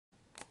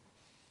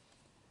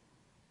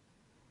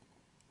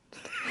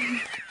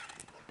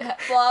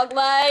vlog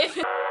life.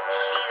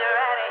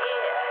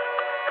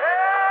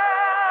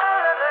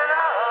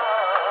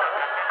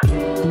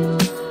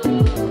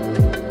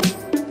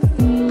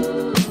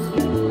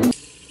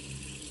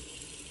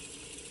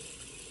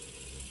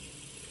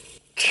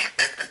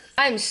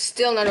 I'm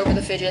still not over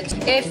the fidgets.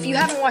 If you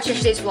haven't watched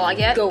yesterday's vlog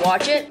yet, go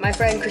watch it. My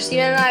friend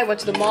Christina and I went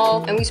to the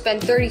mall and we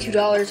spent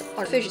 $32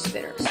 on fidget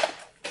spinners.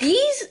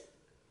 These,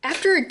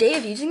 after a day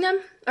of using them,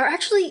 are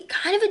actually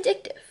kind of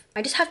addictive.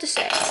 I just have to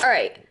say. All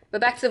right,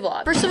 but back to the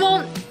vlog. First of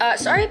all,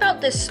 sorry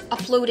about this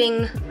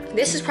uploading.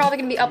 This is probably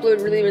gonna be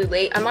uploaded really, really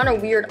late. I'm on a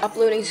weird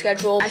uploading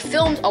schedule. I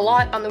filmed a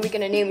lot on the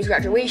weekend of Naomi's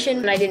graduation,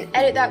 and I didn't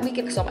edit that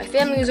weekend because all my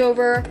family was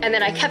over. And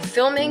then I kept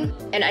filming,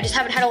 and I just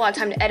haven't had a lot of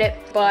time to edit,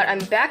 but I'm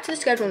back to the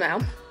schedule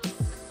now.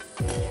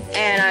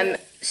 And I'm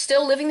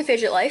still living the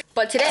fidget life.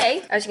 But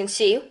today, as you can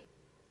see,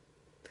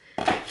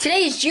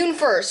 today is June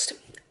 1st.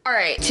 All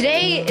right,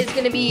 today is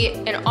gonna be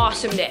an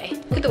awesome day.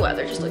 Look at the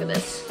weather, just look at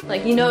this.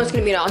 Like, you know it's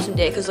gonna be an awesome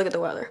day because look at the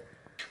weather.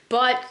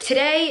 But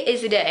today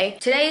is the day.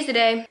 Today is the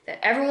day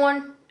that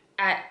everyone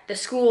at the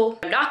school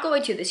I'm not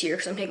going to this year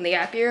because I'm taking the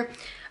gap year.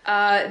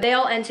 They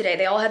all end today.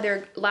 They all had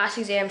their last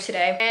exams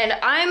today. And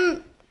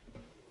I'm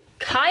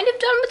kind of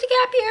done with the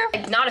gap year.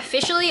 Like, not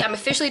officially. I'm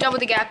officially done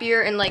with the gap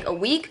year in like a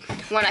week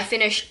when I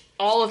finish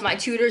all of my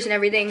tutors and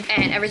everything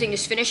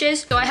just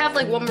finishes. So I have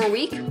like one more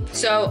week.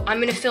 So I'm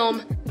gonna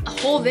film a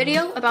whole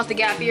video about the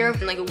gap year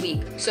in like a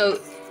week.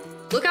 So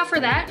look out for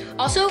that.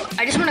 Also,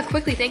 I just wanna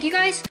quickly thank you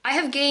guys. I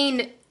have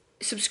gained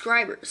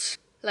subscribers.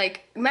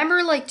 Like,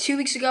 remember like 2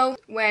 weeks ago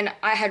when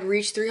I had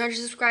reached 300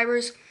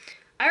 subscribers?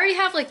 I already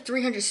have like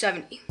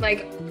 370.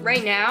 Like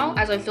right now,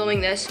 as I'm filming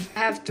this, I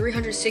have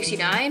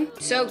 369.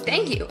 So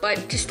thank you.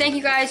 But just thank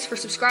you guys for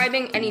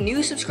subscribing. Any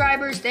new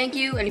subscribers, thank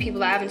you. Any people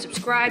that haven't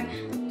subscribed,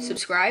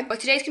 subscribe. But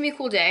today's gonna be a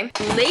cool day.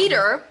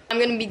 Later, I'm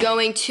gonna be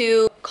going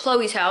to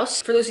Chloe's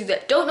house. For those of you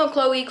that don't know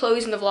Chloe,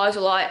 Chloe's in the vlogs a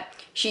lot.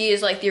 She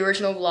is like the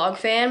original vlog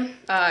fan.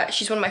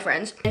 She's one of my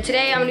friends. And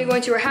today I'm gonna be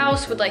going to her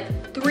house with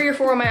like 3 or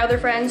 4 of my other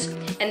friends.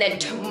 And then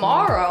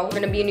tomorrow, we're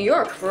gonna be in New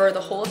York for the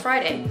whole of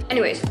Friday.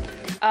 Anyways,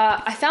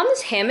 I found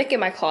this hammock in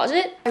my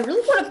closet. I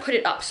really want to put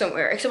it up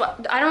somewhere,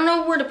 except I don't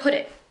know where to put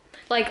it.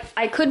 Like,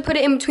 I could put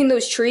it in between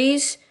those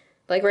trees,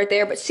 like right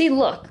there, but see,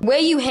 look. The way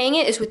you hang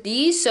it is with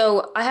these,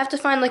 so I have to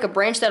find like a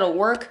branch that'll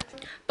work.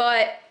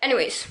 But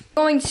anyways, I'm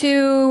going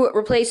to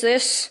replace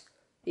this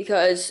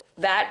because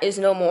that is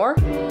no more.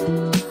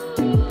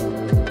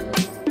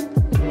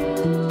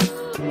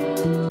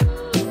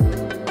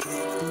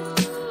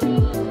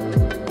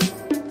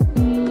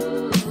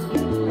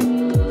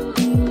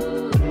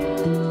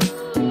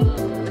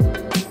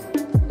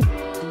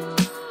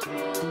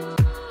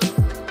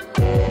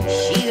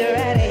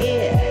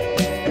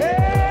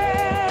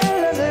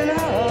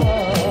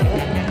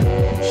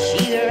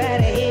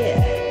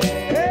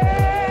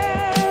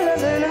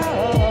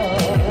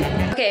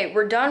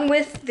 We're done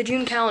with the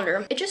June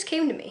calendar. It just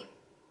came to me.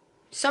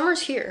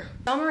 Summer's here.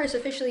 Summer is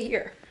officially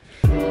here.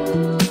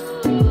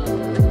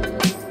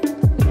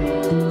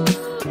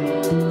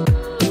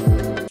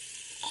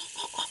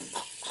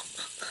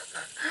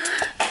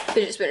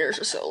 Fidget spinners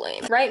are so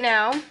lame. Right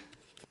now,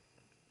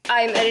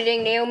 I'm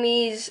editing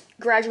Naomi's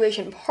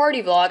graduation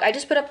party vlog. I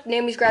just put up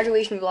Naomi's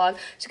graduation vlog,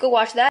 so go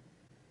watch that.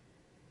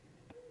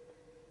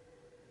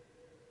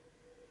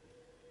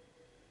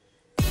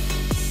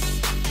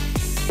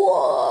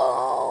 Whoa.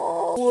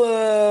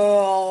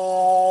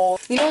 Whoa.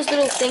 You know those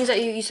little things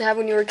that you used to have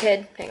when you were a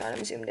kid? Hang on,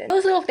 I'm zoomed in.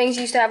 Those little things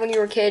you used to have when you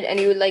were a kid and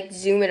you would like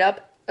zoom it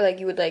up, or like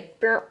you would like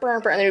burr, burr,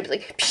 burr, and then it would be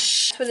like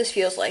psh. That's what this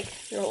feels like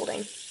you're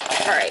holding.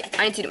 All right,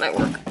 I need to do my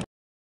work.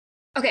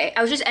 Okay,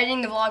 I was just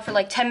editing the vlog for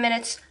like 10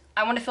 minutes.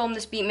 I want to film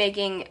this beat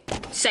making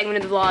segment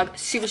of the vlog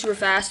super, super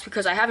fast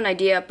because I have an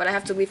idea, but I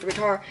have to leave the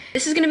guitar.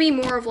 This is gonna be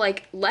more of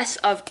like, less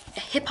of a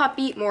hip hop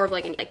beat, more of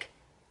like an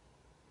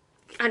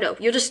I know,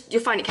 you'll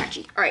find it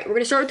catchy. All right, we're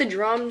gonna start with the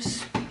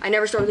drums. I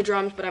never start with the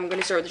drums, but I'm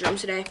gonna start with the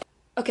drums today.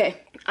 Okay,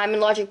 I'm in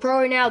Logic Pro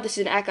right now. This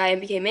is an Akai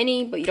MPK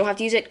Mini, but you don't have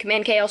to use it.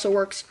 Command K also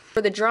works.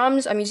 For the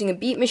drums, I'm using a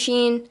beat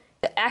machine.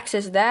 To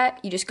access that,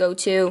 you just go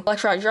to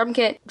Electronic Drum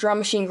Kit, Drum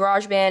Machine,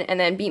 GarageBand, and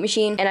then Beat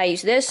Machine. And I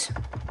use this,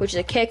 which is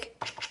a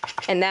kick,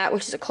 and that,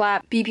 which is a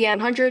clap, BPM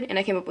 100, and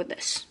I came up with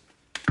this.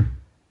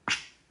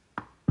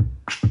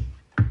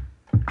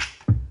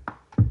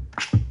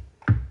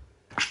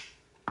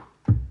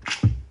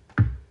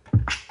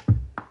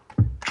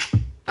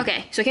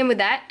 Okay, so I came with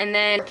that, and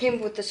then I came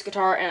with this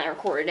guitar, and I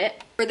recorded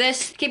it. For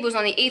this, the capo is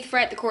on the 8th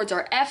fret, the chords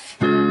are F,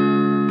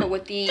 but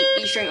with the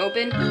E string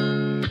open,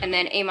 and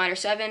then A minor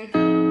 7,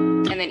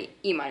 and then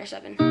E minor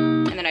 7,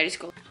 and then I just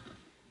go.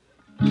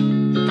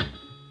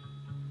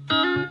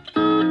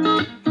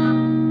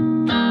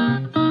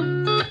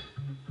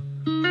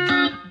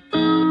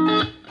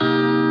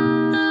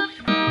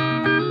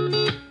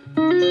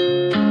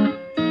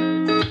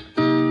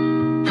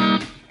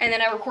 And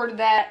then I recorded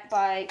that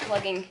by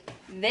plugging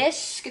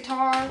this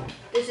guitar.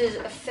 This is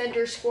a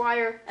Fender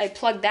Squire. I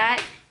plugged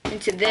that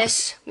into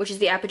this, which is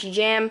the Apogee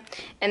Jam,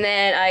 and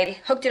then I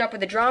hooked it up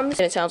with the drums,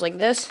 and it sounds like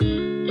this.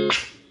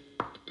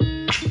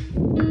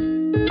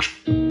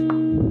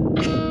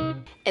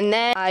 And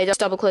then I just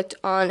double clicked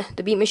on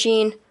the beat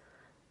machine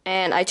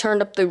and I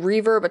turned up the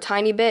reverb a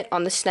tiny bit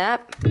on the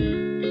snap.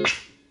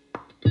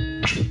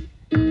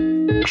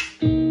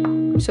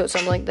 So it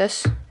sounded like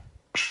this.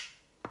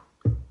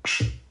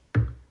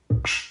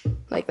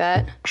 Like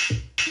that.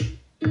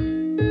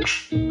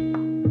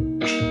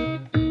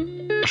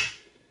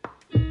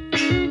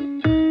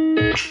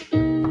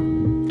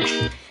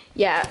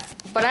 Yeah,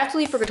 but I have to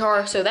leave for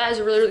guitar, so that is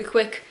a really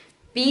quick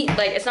beat.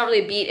 Like, it's not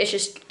really a beat, it's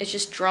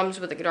just drums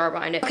with a guitar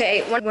behind it.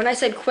 Okay, when I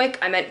said quick,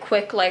 I meant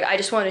quick. Like, I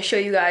just wanted to show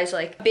you guys,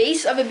 like,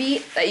 base of a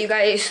beat that you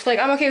guys, like,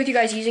 I'm okay with you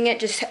guys using it.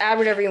 Just add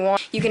whatever you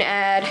want. You can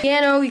add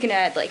piano, you can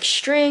add, like,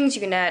 strings,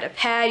 you can add a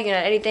pad, you can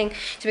add anything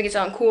to make it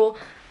sound cool.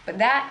 But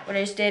that, what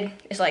I just did,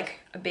 is like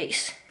a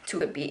bass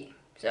to a beat.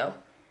 So,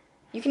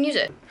 you can use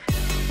it.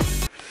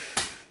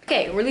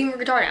 Okay, we're leaving for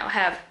guitar now. I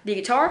have the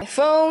guitar, my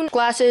phone,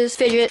 glasses,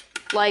 fidget,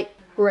 light,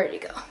 we're ready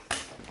to go.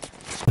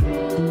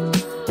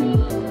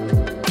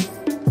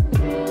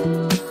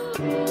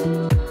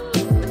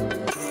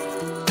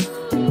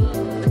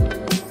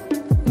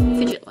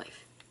 Fidget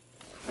life.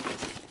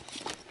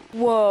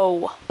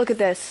 Whoa, look at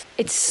this.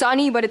 It's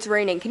sunny, but it's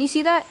raining. Can you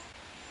see that? I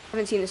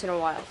haven't seen this in a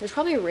while. There's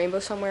probably a rainbow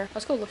somewhere.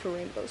 Let's go look for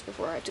rainbows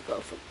before I have to go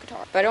for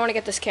guitar. But I don't want to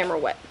get this camera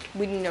wet.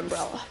 We need an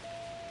umbrella.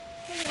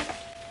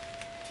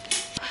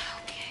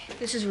 Okay,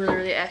 this is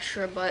really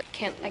extra, but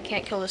I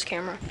can't kill this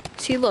camera.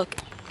 See, look.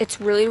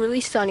 It's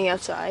really sunny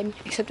outside,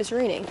 except it's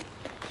raining.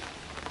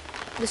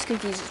 This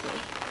confuses me.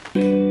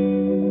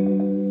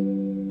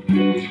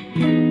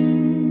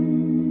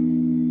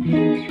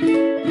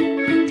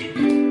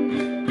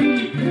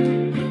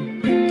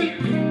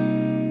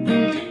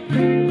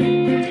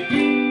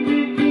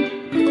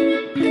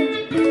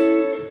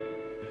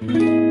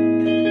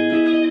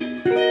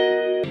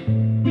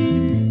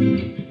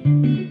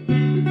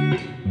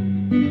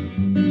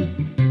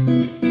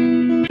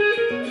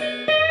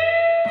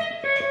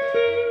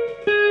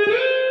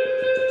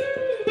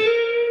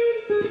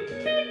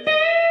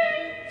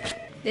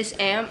 This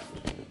amp,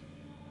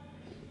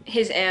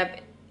 his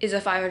amp is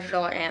a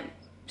 $500 amp,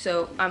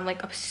 so I'm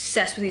like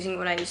obsessed with using it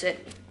when I use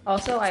it.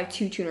 Also, I have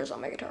 2 tuners on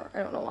my guitar. I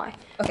don't know why.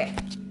 Okay,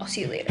 I'll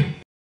see you later.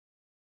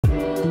 We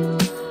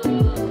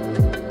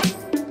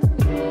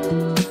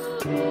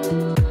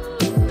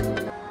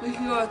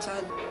can go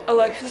outside.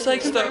 Alexis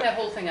likes the that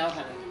whole thing out,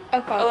 honey.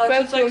 Okay.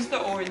 Alexis likes the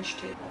orange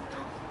tea.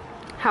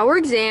 How are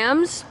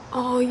exams?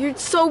 Oh, you're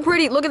so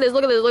pretty. Look at this.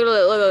 Look at this. Look at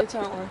this. Look at It's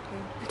not working.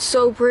 this. It's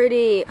so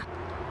pretty.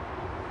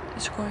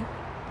 It's going.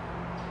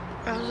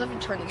 I was having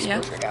to turn the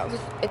exposure down.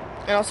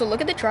 And also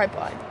look at the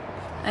tripod.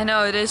 I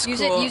know, it is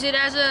cool. Use it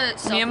as a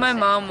Me and my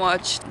mom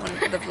watched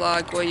the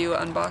vlog where you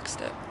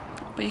unboxed it.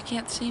 But you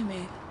can't see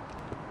me.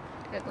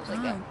 It looks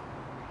like that.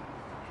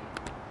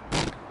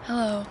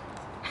 Hello.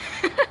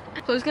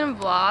 Chloe's gonna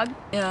vlog.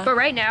 Yeah. But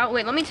right now,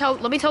 wait, let me tell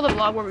the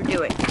vlog what we're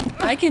doing.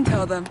 I can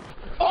tell them.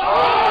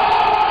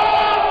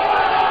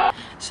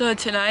 So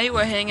tonight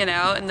we're hanging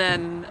out and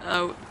then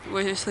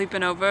we're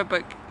sleeping over,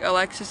 but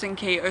Alexis and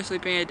Kate are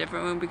sleeping in a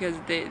different room because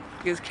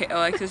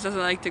Alexis doesn't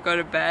like to go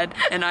to bed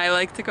and I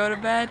like to go to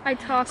bed. I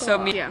talk a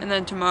lot. Yeah. And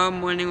then tomorrow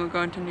morning we're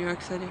going to New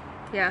York City.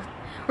 Yeah.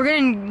 We're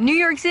going to New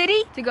York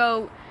City to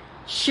go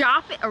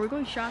shopping. Are we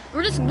going shopping?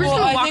 We're just gonna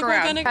walk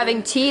around.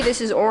 Having tea.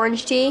 This is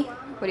orange tea.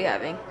 What are you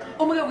having?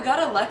 Oh my god, we got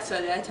Alexa.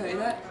 Did I tell you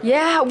that?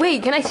 Yeah.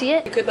 Wait, can I see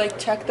it? You could like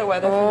check the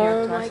weather for New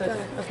York. Oh my god.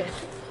 Okay.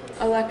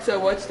 Alexa,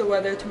 what's the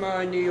weather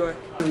tomorrow in New York?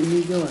 In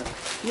New York,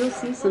 you'll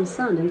see some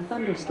sun and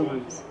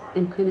thunderstorms,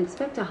 and can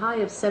expect a high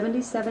of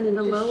 77 and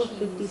a low of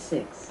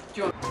 56.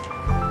 Do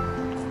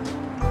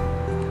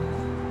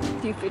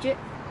you fidget?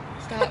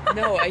 Stop.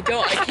 No, I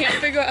don't. I can't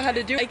figure out how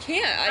to do it. I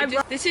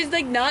can't. This is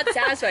like not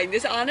satisfying.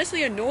 This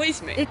honestly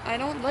annoys me. I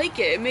don't like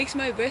it. It makes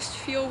my wrist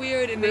feel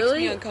weird. It makes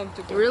me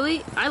uncomfortable.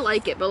 Really? I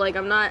like it, but like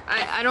I'm not.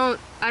 I don't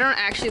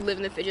actually live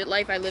in the fidget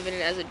life. I live in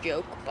it as a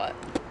joke, but.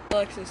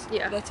 Alexis,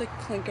 yeah. Let's like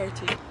clink our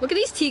tea. Look at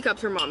these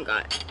teacups her mom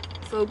got.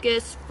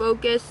 Focus,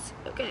 focus.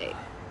 Okay.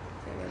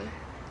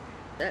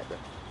 That.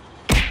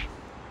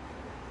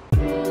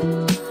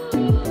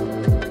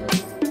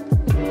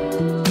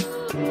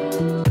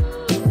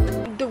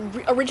 The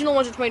original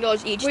ones are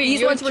 $20 each. Wait,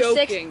 these ones were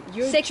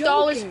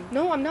 $6.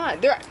 No, I'm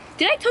not. Did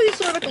I tell you the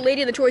story about the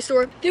lady in the toy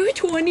store? They were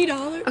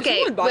 $20.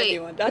 Okay,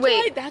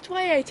 wait. That's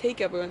why I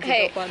take everyone to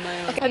go buy my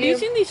own. Okay, have you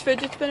seen these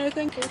fidget spinner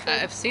things?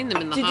 I've seen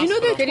them in the Did hospital.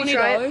 you know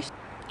they're $20?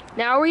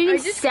 Now we're eating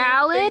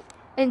salad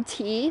and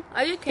tea.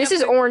 This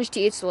is orange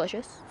tea. It's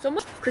delicious.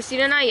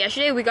 Christina and I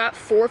yesterday we got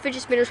 4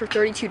 fidget spinners for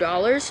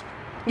 $32.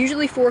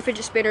 Usually 4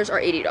 fidget spinners are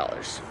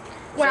 $80.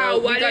 Wow, so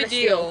what a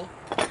deal!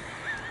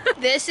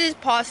 This is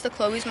pasta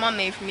Chloe's mom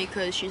made for me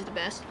because she's the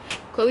best.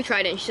 Chloe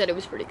tried it and she said it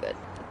was pretty good.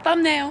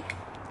 Thumbnail.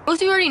 Most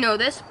of you already know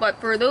this, but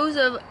for those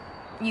of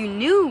you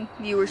new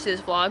viewers to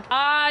this vlog,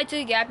 I took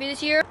a gap year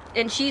this year,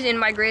 and she's in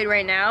my grade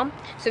right now.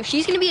 So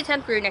she's gonna be a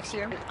 10th grader next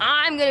year, and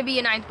I'm gonna be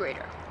a 9th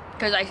grader.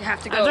 Because I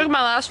have to go. I took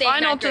my last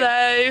final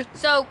today.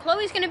 So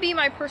Chloe's gonna be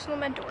my personal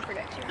mentor for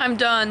next year. I'm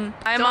done.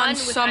 I'm on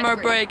summer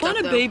break. I want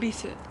to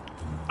babysit.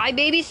 I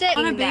babysit.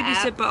 I want to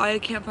babysit, but I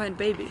can't find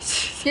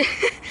babies.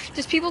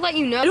 Just people that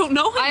you know. I don't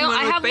know anyone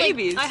I with have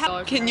babies.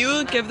 Like, Can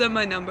you give them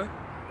my number?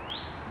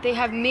 They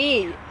have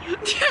me.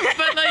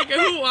 But like,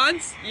 who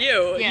wants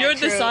you? Yeah, You're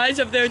the true. size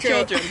of their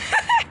children.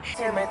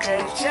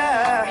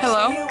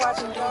 Hello.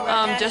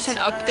 Just an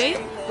update.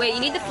 Wait, you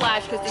need the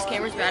flash because this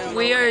camera's bad.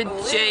 We are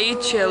Jay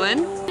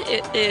chillin'.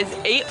 It is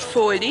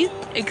 8:40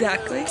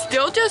 exactly.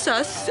 Still just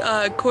us.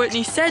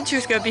 Courtney said she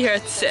was gonna be here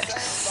at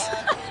 6.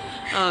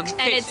 And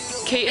Kate,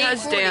 it's Kate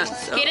has 8:40.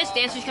 dance. Kate has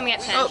dance. She's coming at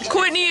 10. Oh,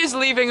 Courtney is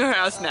leaving her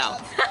house now.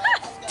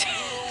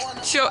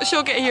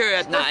 She'll get here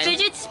at 9. We're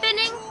fidget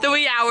spinning.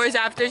 3 hours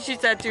after she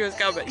said she was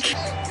coming.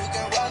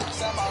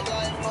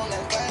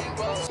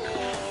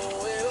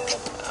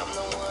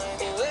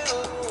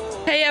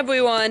 Hey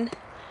everyone.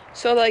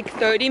 So like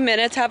 30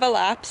 minutes have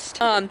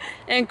elapsed.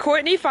 And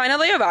Courtney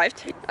finally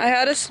arrived. I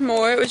had a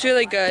s'more, it was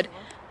really good.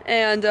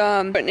 And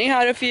Courtney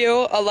had a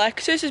few.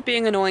 Alexis is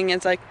being annoying.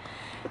 It's like,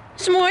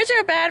 s'mores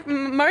are bad,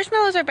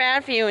 marshmallows are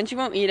bad for you, and she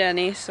won't eat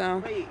any,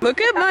 so. Wait,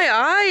 look at my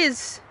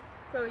eyes.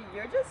 So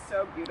you're just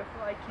so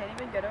beautiful, I can't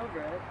even get over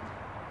it.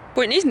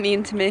 Courtney's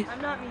mean to me.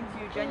 I'm not mean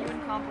to you,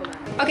 genuine compliment.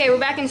 Okay, we're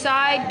back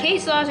inside. Kate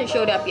still hasn't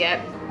showed up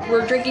yet.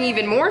 We're drinking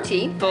even more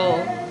tea.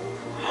 Full.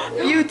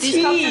 You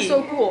These cups are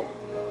so cool.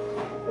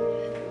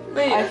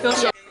 Wait, I feel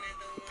so.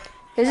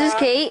 This is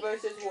Kate.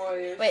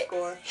 Wait.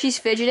 She's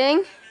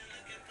fidgeting.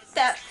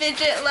 That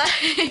fidget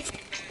life.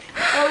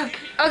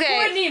 Okay.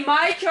 Courtney,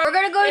 my turn. We're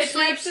gonna go to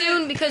sleep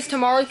soon because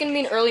tomorrow's gonna be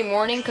an early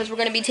morning because we're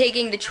gonna be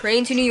taking the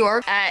train to New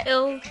York at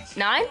 9?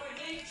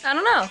 I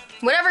don't know.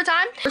 Whatever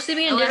time. We're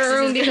sleeping in a different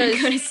room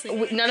because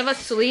none of us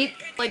sleep.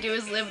 All I do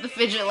is live the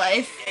fidget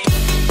life.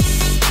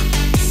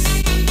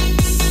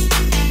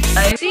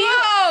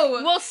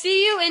 We'll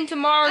see you in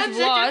tomorrow's I'm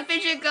vlog. such a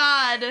fidget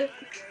god.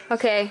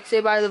 Okay,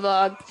 say bye to the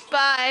vlog.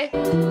 Bye.